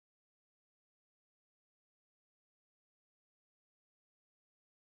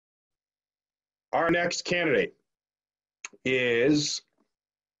Our next candidate is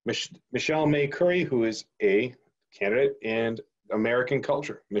Michelle May-Curry, who is a candidate in American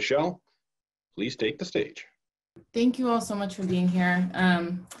culture. Michelle, please take the stage. Thank you all so much for being here.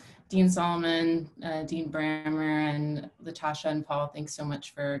 Dean Solomon, Dean Brammer, and Latasha and Paul, thanks so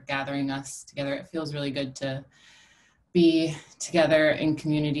much for gathering us together. It feels really good to be together in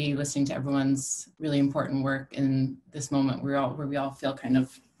community, listening to everyone's really important work in this moment where we all feel kind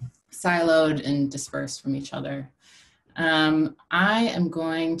of siloed and dispersed from each other. I am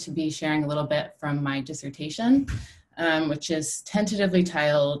going to be sharing a little bit from my dissertation, which is tentatively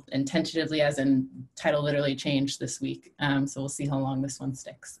titled, and tentatively as in title literally changed this week, so we'll see how long this one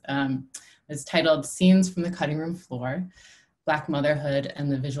sticks. It's titled Scenes from the Cutting Room Floor, Black Motherhood and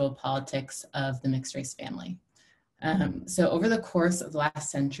the Visual Politics of the Mixed Race Family. So over the course of the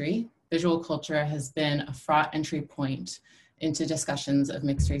last century, visual culture has been a fraught entry point into discussions of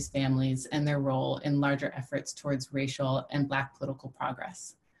mixed race families and their role in larger efforts towards racial and Black political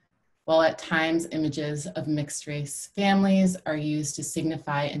progress. While at times images of mixed race families are used to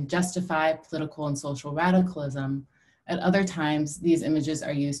signify and justify political and social radicalism, at other times these images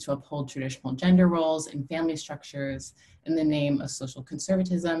are used to uphold traditional gender roles and family structures in the name of social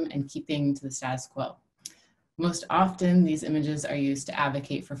conservatism and keeping to the status quo. Most often, these images are used to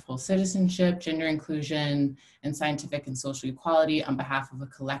advocate for full citizenship, gender inclusion, and scientific and social equality on behalf of a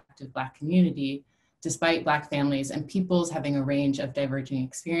collective Black community, despite Black families and peoples having a range of diverging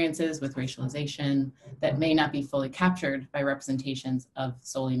experiences with racialization that may not be fully captured by representations of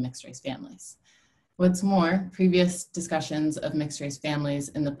solely mixed race families. What's more, previous discussions of mixed race families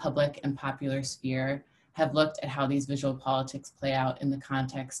in the public and popular sphere have looked at how these visual politics play out in the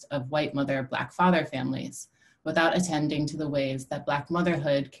context of white mother, Black father families, without attending to the ways that Black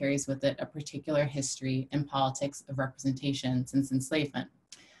motherhood carries with it a particular history and politics of representation since enslavement.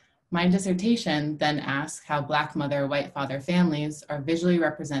 My dissertation then asks how Black mother, white father families are visually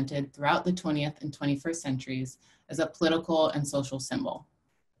represented throughout the 20th and 21st centuries as a political and social symbol.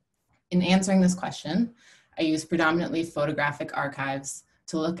 In answering this question, I use predominantly photographic archives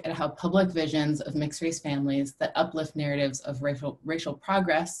to look at how public visions of mixed race families that uplift narratives of racial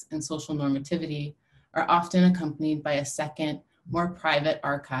progress and social normativity are often accompanied by a second, more private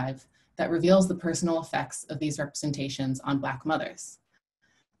archive that reveals the personal effects of these representations on Black mothers.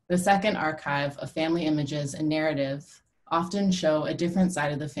 The second archive of family images and narrative often show a different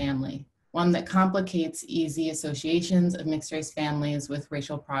side of the family, one that complicates easy associations of mixed race families with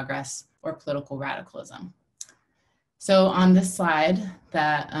racial progress or political radicalism. So on this slide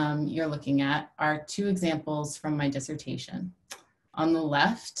that you're looking at are two examples from my dissertation. On the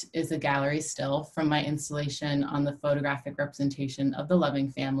left is a gallery still from my installation on the photographic representation of the Loving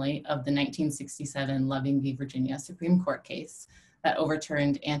family of the 1967 Loving v. Virginia Supreme Court case that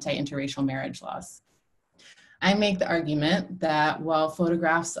overturned anti-interracial marriage laws. I make the argument that while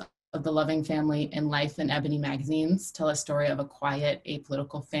photographs of the Loving family in Life and Ebony magazines tell a story of a quiet,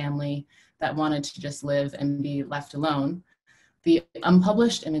 apolitical family that wanted to just live and be left alone, the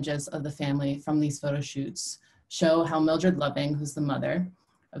unpublished images of the family from these photo shoots show how Mildred Loving, who's the mother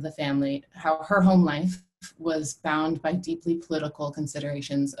of the family, how her home life was bound by deeply political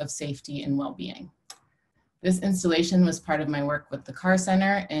considerations of safety and well-being. This installation was part of my work with the Carr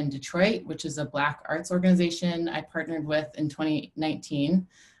Center in Detroit, which is a Black arts organization I partnered with in 2019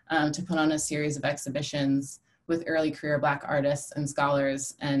 to put on a series of exhibitions with early career Black artists and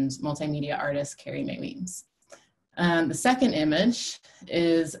scholars and multimedia artist Carrie Mae Weems. The second image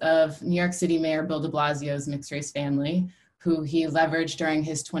is of New York City Mayor Bill de Blasio's mixed race family, who he leveraged during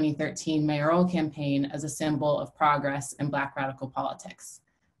his 2013 mayoral campaign as a symbol of progress in Black radical politics.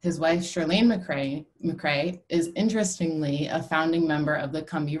 His wife, Shirlene McCrae, is interestingly a founding member of the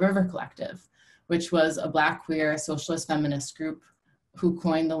Combahee River Collective, which was a Black queer socialist feminist group who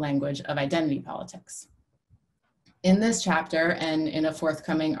coined the language of identity politics. In this chapter and in a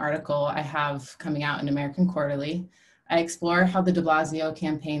forthcoming article I have coming out in American Quarterly, I explore how the de Blasio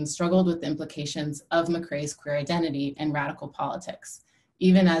campaign struggled with the implications of McCrae's queer identity and radical politics,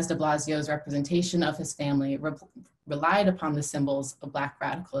 even as de Blasio's representation of his family relied upon the symbols of Black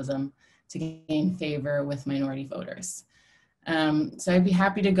radicalism to gain favor with minority voters. So I'd be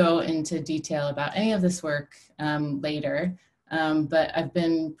happy to go into detail about any of this work later, but I've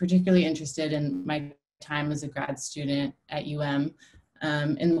been particularly interested in my time as a grad student at UM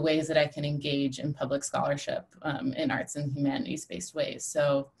in the ways that I can engage in public scholarship in arts and humanities-based ways.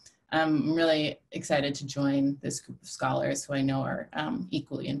 So I'm really excited to join this group of scholars who I know are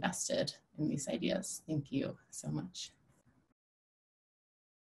equally invested in these ideas. Thank you so much.